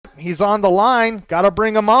he's on the line. Got to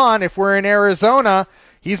bring him on if we're in Arizona.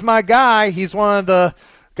 He's my guy. He's one of the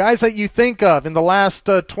guys that you think of in the last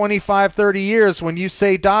 25, 30 years when you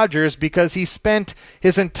say Dodgers, because he spent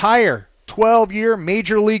his entire 12-year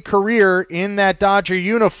major league career in that Dodger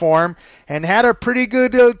uniform and had a pretty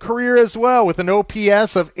good career as well, with an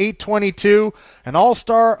OPS of 822, an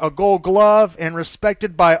All-Star, a Gold Glove, and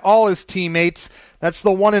respected by all his teammates. That's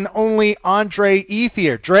the one and only Andre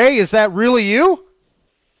Ethier. Dre, is that really you?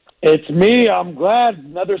 It's me. I'm glad.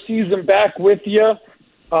 Another season back with you.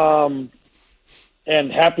 And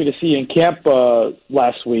happy to see you in camp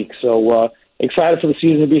last week. So excited for the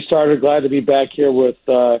season to be started. Glad to be back here with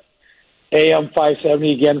AM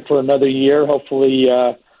 570 again for another year. Hopefully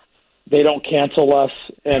they don't cancel us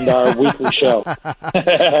and our weekly show.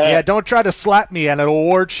 Yeah, don't try to slap me at an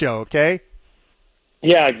award show, okay?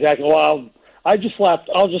 Yeah, exactly. Well, I'll just slap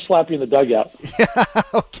you in the dugout. Yeah,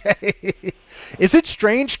 okay. Is it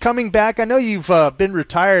strange coming back? I know you've been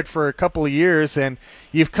retired for a couple of years and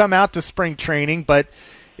you've come out to spring training, but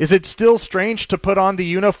is it still strange to put on the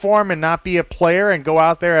uniform and not be a player and go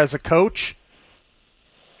out there as a coach?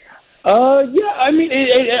 Yeah, I mean,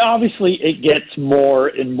 obviously it gets more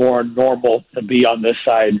and more normal to be on this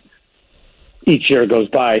side each year goes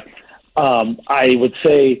by. I would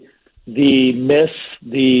say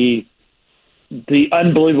the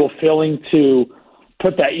unbelievable feeling to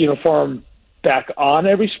put that uniform back on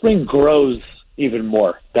every spring grows even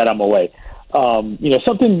more that I'm away.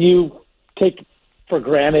 Something you take for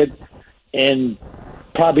granted and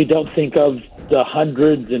probably don't think of the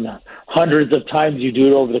hundreds and hundreds of times you do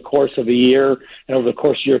it over the course of a year and over the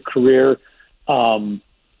course of your career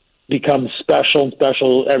becomes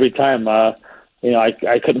special every time. I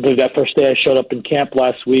couldn't believe that first day I showed up in camp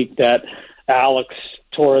last week that Alex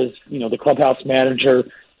Torres, the clubhouse manager,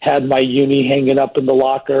 had my uni hanging up in the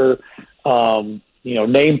locker,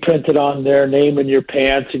 name printed on there, name in your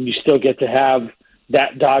pants, and you still get to have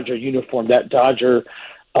that Dodger uniform, that Dodger,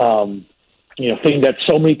 thing that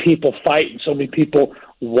so many people fight and so many people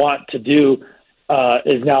want to do,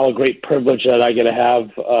 is now a great privilege that I get to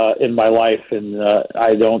have in my life, and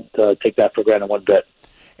I don't take that for granted one bit.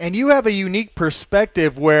 And you have a unique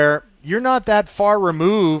perspective where you're not that far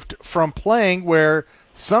removed from playing, where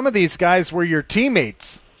some of these guys were your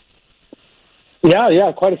teammates.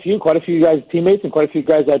 Yeah, quite a few guys teammates, and quite a few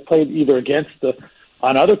guys I played either against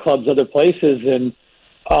on other clubs, other places, and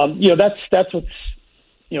that's what's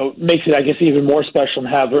makes it, I guess, even more special,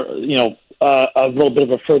 and have a little bit of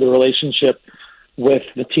a further relationship with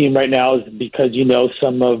the team right now, is because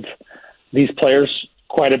some of these players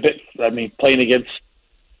quite a bit. I mean, playing against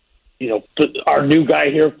our new guy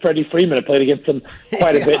here, Freddie Freeman, I played against him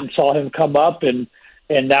quite a bit and saw him come up, and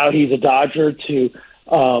now he's a Dodger, to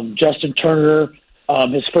Justin Turner,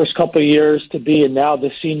 his first couple of years to be, and now the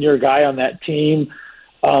senior guy on that team,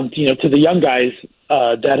 to the young guys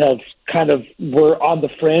that have kind of were on the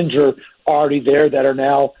fringe or already there, that are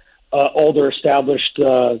now older, established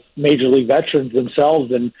major league veterans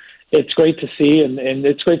themselves. And it's great to see, and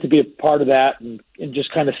it's great to be a part of that, and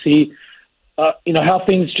just kind of see how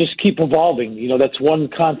things just keep evolving. That's one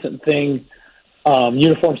constant thing.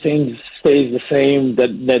 Uniform stays the same,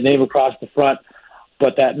 that name across the front,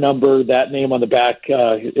 but that number, that name on the back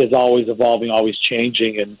is always evolving, always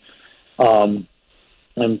changing, and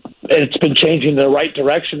it's been changing in the right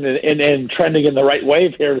direction and trending in the right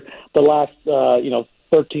wave here the last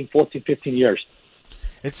 13, 14, 15 years.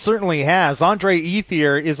 It certainly has. Andre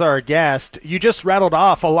Ethier is our guest. You just rattled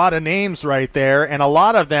off a lot of names right there, and a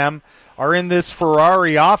lot of them are in this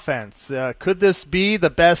Ferrari offense. Could this be the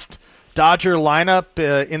best Dodger lineup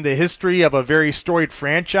in the history of a very storied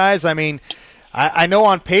franchise? I mean, I know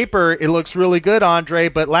on paper it looks really good, Andre,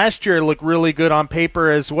 but last year it looked really good on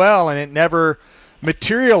paper as well, and it never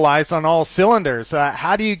materialized on all cylinders.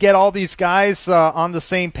 How do you get all these guys on the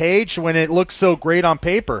same page when it looks so great on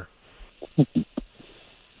paper?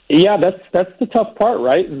 Yeah, that's the tough part,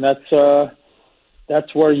 right? And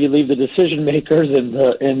that's where you leave the decision makers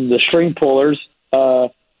and the string pullers,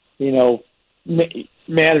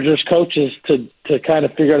 managers, coaches, to kind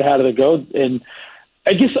of figure out how to go. And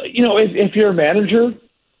I guess if you're a manager,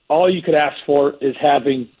 all you could ask for is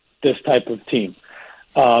having this type of team.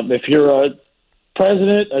 If you're a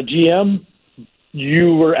president, a GM,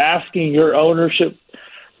 you were asking your ownership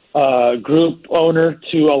group owner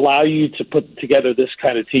to allow you to put together this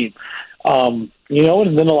kind of team. And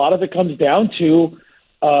then a lot of it comes down to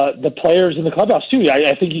the players in the clubhouse too.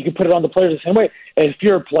 I think you can put it on the players the same way. And if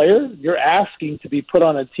you're a player, you're asking to be put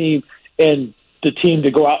on a team, and the team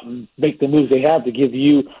to go out and make the moves they have to give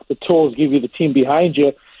you the tools, give you the team behind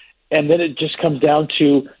you. And then it just comes down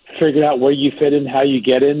to figuring out where you fit in, how you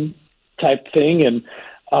get in type thing. And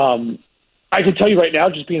I can tell you right now,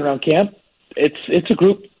 just being around camp, it's a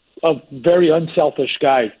group of very unselfish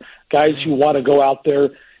guys who want to go out there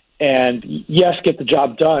and, yes, get the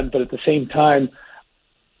job done, but at the same time,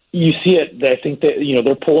 you see it. I think that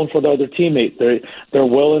they're pulling for the other teammate. They're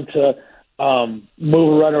willing to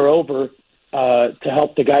move a runner over to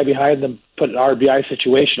help the guy behind them put an RBI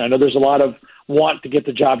situation. I know there's a lot of want to get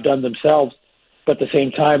the job done themselves, but at the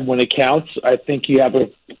same time, when it counts, I think you have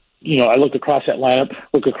I look across that lineup,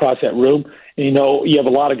 look across that room, and you have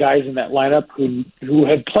a lot of guys in that lineup who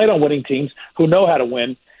have played on winning teams, who know how to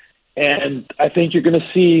win, and I think you're going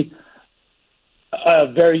to see a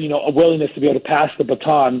willingness to be able to pass the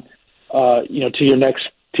baton, to your next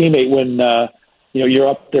teammate when, you're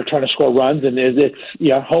up there trying to score runs, and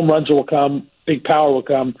home runs will come, big power will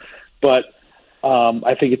come, but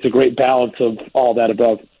I think it's a great balance of all that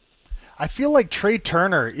above. I feel like Trey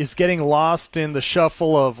Turner is getting lost in the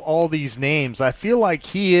shuffle of all these names. I feel like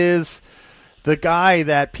he is the guy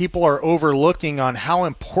that people are overlooking on how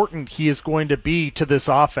important he is going to be to this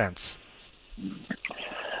offense.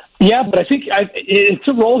 Yeah, but I think it's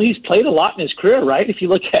a role he's played a lot in his career, right? If you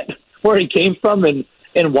look at where he came from in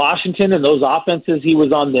Washington and those offenses he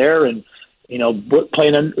was on there, and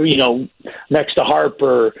playing next to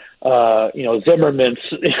Harper, Zimmerman,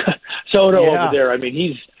 Soto over there. I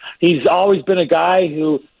mean, he's always been a guy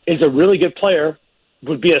who is a really good player,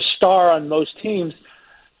 would be a star on most teams,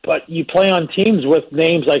 but you play on teams with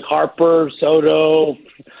names like Harper, Soto,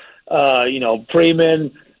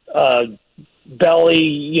 Freeman,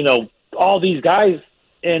 Belly, all these guys,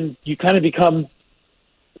 and you kind of become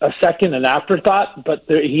a second, an afterthought, but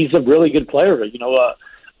he's a really good player,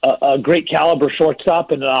 a great caliber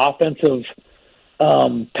shortstop and an offensive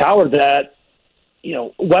power that,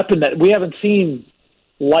 weapon that we haven't seen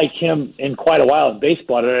like him in quite a while in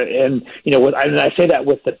baseball. And, I say that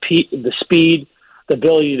with the speed, the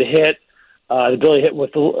ability to hit, the ability to hit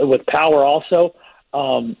with power also.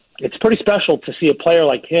 It's pretty special to see a player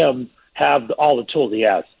like him have all the tools he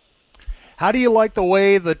has. How do you like the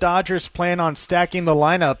way the Dodgers plan on stacking the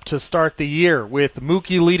lineup to start the year with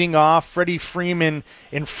Mookie leading off, Freddie Freeman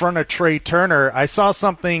in front of Trey Turner? I saw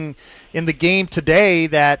something in the game today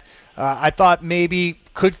that I thought maybe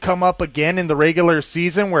could come up again in the regular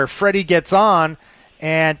season, where Freddie gets on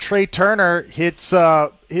and Trey Turner hits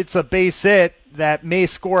a base hit that may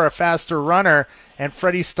score a faster runner, and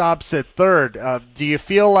Freddie stops at third. Do you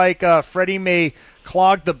feel like Freddie may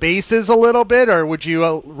clog the bases a little bit, or would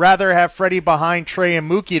you rather have Freddie behind Trey and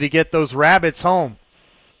Mookie to get those rabbits home?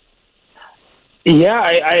 Yeah,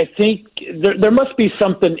 I think there must be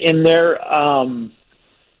something in there,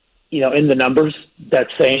 in the numbers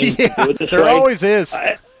that's saying do it this there way. Always is.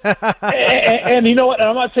 And you know what?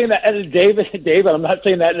 I'm not saying that, David, I'm not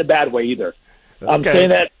saying that in a bad way either. Okay. I'm saying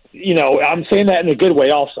that, I'm saying that in a good way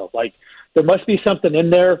also. Like, there must be something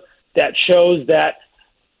in there that shows that,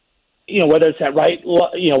 whether it's that right,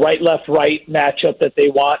 left, right matchup that they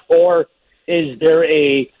want, or is there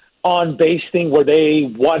a on base thing where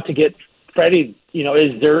they want to get Freddie?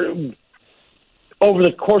 Is there, over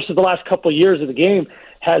the course of the last couple of years of the game,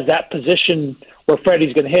 has that position where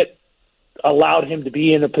Freddie's going to hit allowed him to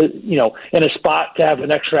be in a spot to have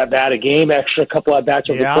an extra at bat a game, extra couple at bats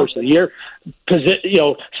over the course of the year,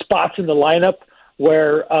 spots in the lineup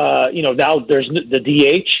where now there's the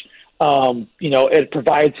DH. It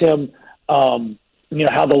provides him, how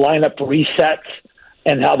the lineup resets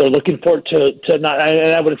and how they're looking for it to not.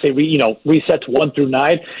 And I wouldn't say resets 1 through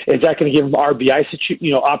 9. Is that going to give him RBI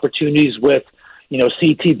opportunities with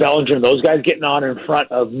CT Bellinger and those guys getting on in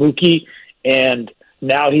front of Mookie, and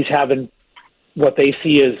now he's having what they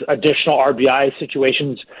see as additional RBI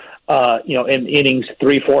situations, in innings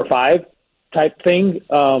 3, 4, 5 type thing.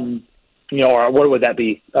 Or what would that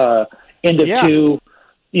be? Into 2,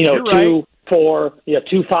 2, 4,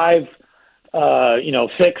 2, 5,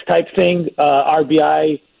 6 type thing,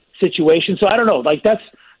 RBI situation. So I don't know. Like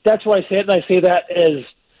that's why I say it, and I say that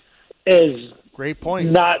as great point.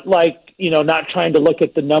 Not like not trying to look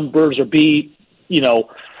at the numbers or be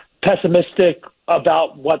pessimistic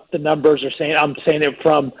about what the numbers are saying. I'm saying it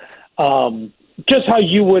from just how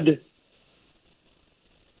you would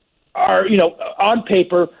on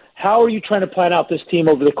paper. How are you trying to plan out this team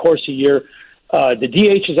over the course of a year? The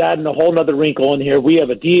DH is adding a whole other wrinkle in here. We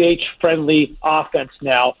have a DH-friendly offense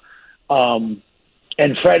now. And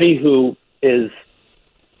Freddie, who is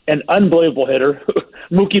an unbelievable hitter.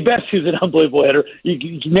 Mookie Betts, who's an unbelievable hitter.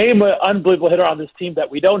 You name an unbelievable hitter on this team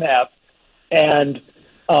that we don't have. And,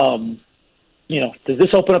 does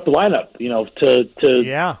this open up the lineup, to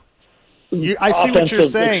I see what you're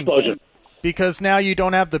saying. Explosion. because now you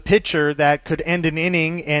don't have the pitcher that could end an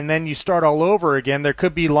inning and then you start all over again. There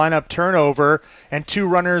could be lineup turnover and 2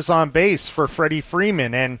 runners on base for Freddie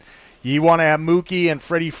Freeman, and you want to have Mookie and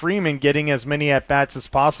Freddie Freeman getting as many at-bats as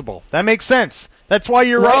possible. That makes sense. That's why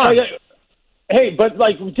you're on. Hey, but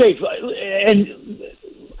like, Dave, and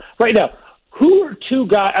right now, who are 2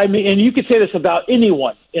 guys? I mean, and you could say this about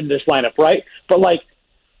anyone in this lineup, right? But like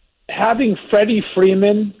having Freddie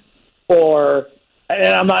Freeman or, and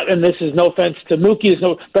I'm not, and this is no offense to Mookie,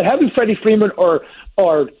 but having Freddie Freeman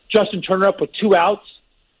or Justin Turner up with 2 outs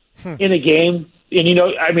in a game, and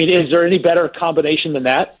I mean, is there any better combination than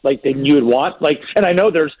that? Like than you would want? Like, and I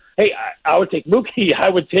know there's, hey, I would take Mookie, I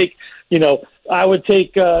would take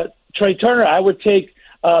Trey Turner, I would take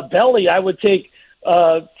Belly, I would take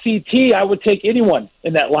CT, I would take anyone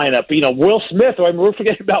in that lineup. Will Smith. I mean, we're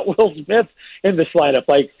forgetting about Will Smith in this lineup.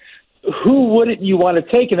 Like, who wouldn't you want to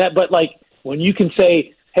take in that? But like, when you can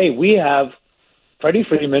say, hey, we have Freddie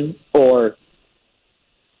Freeman or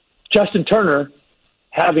Justin Turner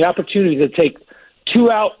have the opportunity to take 2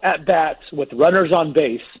 out at bats with runners on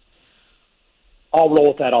base, I'll roll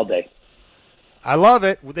with that all day. I love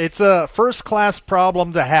it. It's a first-class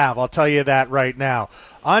problem to have, I'll tell you that right now.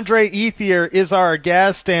 Andre Ethier is our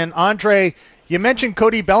guest, and Andre, you mentioned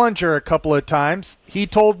Cody Bellinger a couple of times. He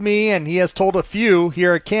told me, and he has told a few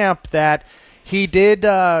here at camp, that he did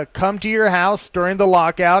come to your house during the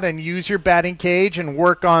lockout and use your batting cage and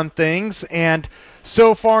work on things, and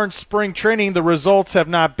so far in spring training, the results have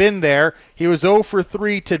not been there. He was 0 for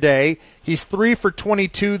 3 today. He's 3 for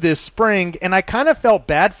 22 this spring, and I kind of felt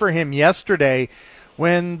bad for him yesterday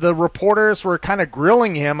when the reporters were kind of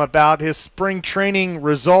grilling him about his spring training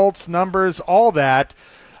results, numbers, all that.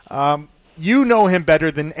 You know him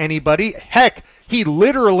better than anybody. Heck, he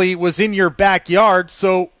literally was in your backyard,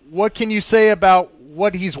 so what can you say about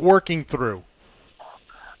what he's working through?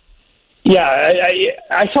 Yeah,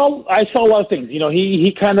 I saw a lot of things.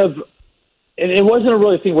 He kind of, and it wasn't a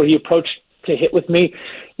really thing where he approached to hit with me.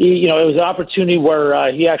 It was an opportunity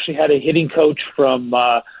where he actually had a hitting coach from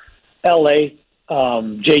L.A.,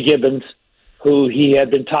 Jay Gibbons, who he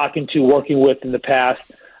had been talking to, working with in the past.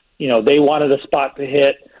 They wanted a spot to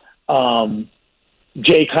hit.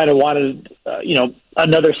 Jay kind of wanted,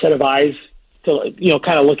 another set of eyes to,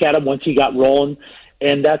 kind of look at him once he got rolling.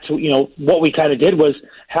 And that's, what we kind of did was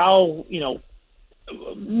how,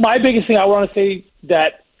 my biggest thing I want to say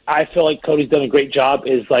that I feel like Cody's done a great job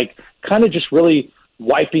is like kind of just really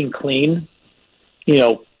wiping clean,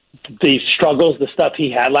 the struggles, the stuff he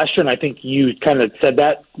had last year. And I think you kind of said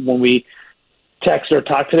that when we texted or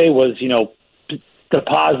talked today was, the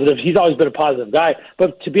positive. He's always been a positive guy,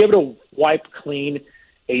 but to be able to wipe clean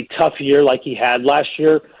a tough year like he had last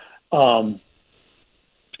year,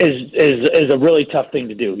 is a really tough thing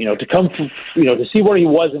to do. To come from, to see where he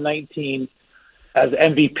was in 19 as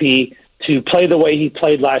MVP, to play the way he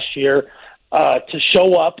played last year, to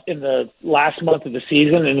show up in the last month of the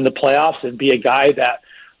season and in the playoffs and be a guy that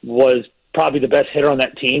was probably the best hitter on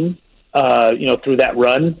that team, through that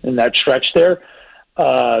run and that stretch there.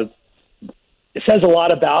 It says a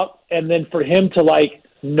lot about, and then for him to like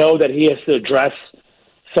know that he has to address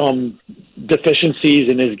some deficiencies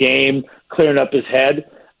in his game, clearing up his head.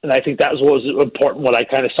 And I think that was important, what I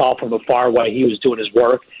kind of saw from afar, while he was doing his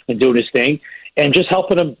work and doing his thing, and just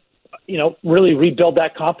helping him, really rebuild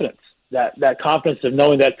that confidence, that confidence of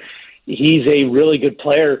knowing that he's a really good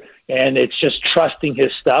player, and it's just trusting his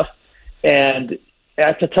stuff. And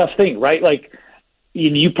that's a tough thing, right? Like,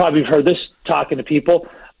 you probably heard this talking to people.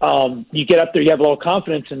 You get up there, you have a little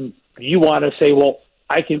confidence, and you want to say, well,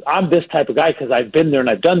 I'm this type of guy because I've been there and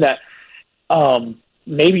I've done that.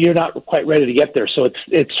 Maybe you're not quite ready to get there. So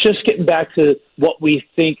it's just getting back to what we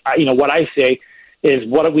think, what I say is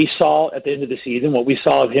what we saw at the end of the season. What we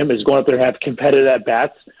saw of him is going up there and have competitive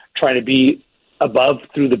at-bats, trying to be above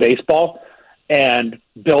through the baseball and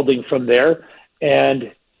building from there.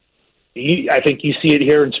 And I think you see it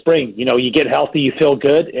here in spring. You get healthy, you feel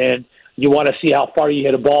good, and you want to see how far you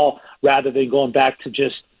hit a ball rather than going back to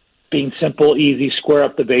just being simple, easy, square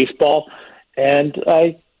up the baseball. And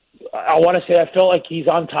I want to say I feel like he's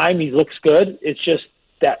on time. He looks good. It's just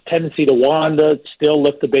that tendency to want to still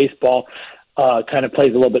lift the baseball kind of plays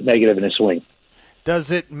a little bit negative in his swing.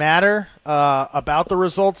 Does it matter about the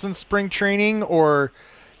results in spring training, or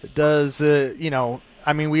does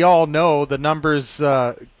we all know the numbers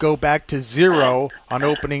go back to 0 on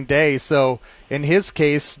opening day. So in his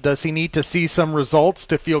case, does he need to see some results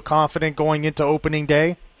to feel confident going into opening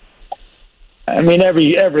day? I mean,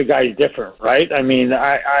 every guy's different, right? I mean,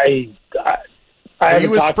 Are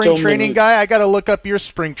you a spring training guy? I got to look up your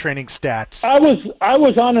spring training stats. I was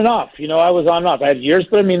on and off. I was on and off. I had years,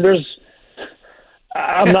 but I mean, there's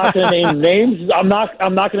I'm not going to name names. I'm not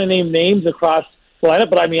going to name names across the lineup,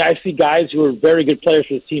 but I mean, I see guys who are very good players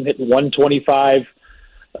for the team hitting 125,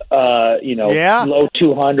 low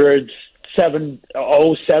 200s, 70,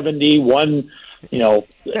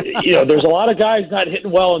 there's a lot of guys not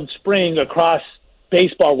hitting well in spring across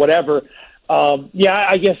baseball, whatever.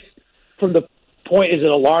 I guess from the point, is it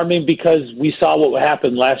alarming because we saw what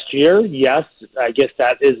happened last year? Yes, I guess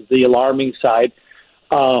that is the alarming side.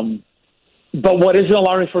 But what isn't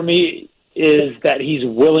alarming for me is that he's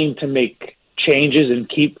willing to make changes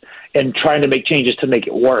and trying to make changes to make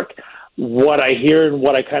it work. What I hear and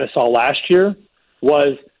what I kind of saw last year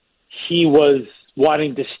was he was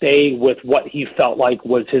wanting to stay with what he felt like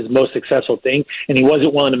was his most successful thing, and he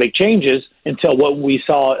wasn't willing to make changes until what we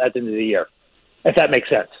saw at the end of the year, if that makes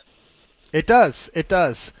sense. It does. It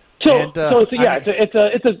does. And Dave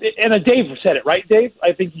said it, right, Dave?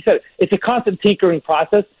 I think he said it. It's a constant tinkering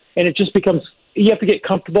process, and it just becomes you have to get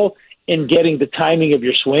comfortable in getting the timing of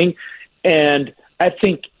your swing. And I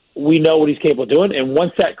think we know what he's capable of doing. And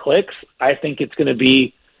once that clicks, I think it's going to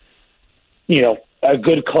be, a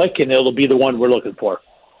good click, and it'll be the one we're looking for.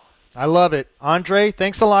 I love it. Andre,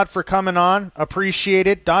 thanks a lot for coming on. Appreciate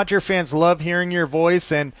it. Dodger fans love hearing your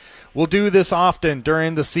voice, and we'll do this often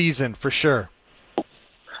during the season for sure.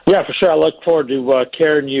 Yeah, for sure. I look forward to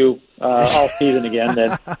carrying you all season again.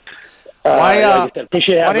 And, why didn't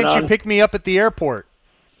you on. pick me up at the airport?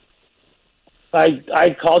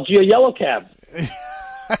 I called you a yellow cab.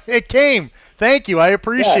 It came. Thank you. I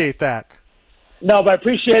appreciate that. No, but I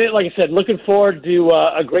appreciate it. Like I said, looking forward to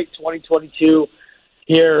a great 2022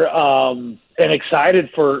 here, and excited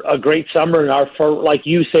for a great summer in like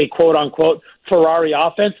you say, quote unquote, Ferrari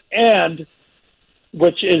offense, and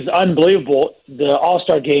which is unbelievable, the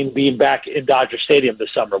All-Star game being back in Dodger Stadium this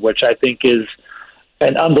summer, which I think is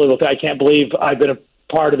an unbelievable thing. I can't believe I've been a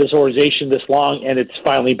part of this organization this long, and it's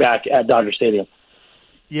finally back at Dodger Stadium.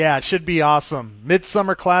 Yeah, it should be awesome.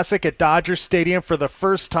 Midsummer Classic at Dodger Stadium for the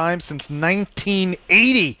first time since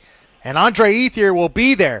 1980. And Andre Ethier will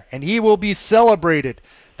be there, and he will be celebrated.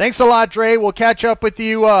 Thanks a lot, Dre. We'll catch up with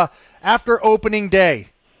you after opening day.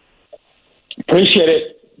 Appreciate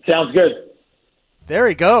it. Sounds good. There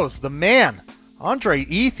he goes, the man, Andre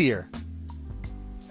Ethier.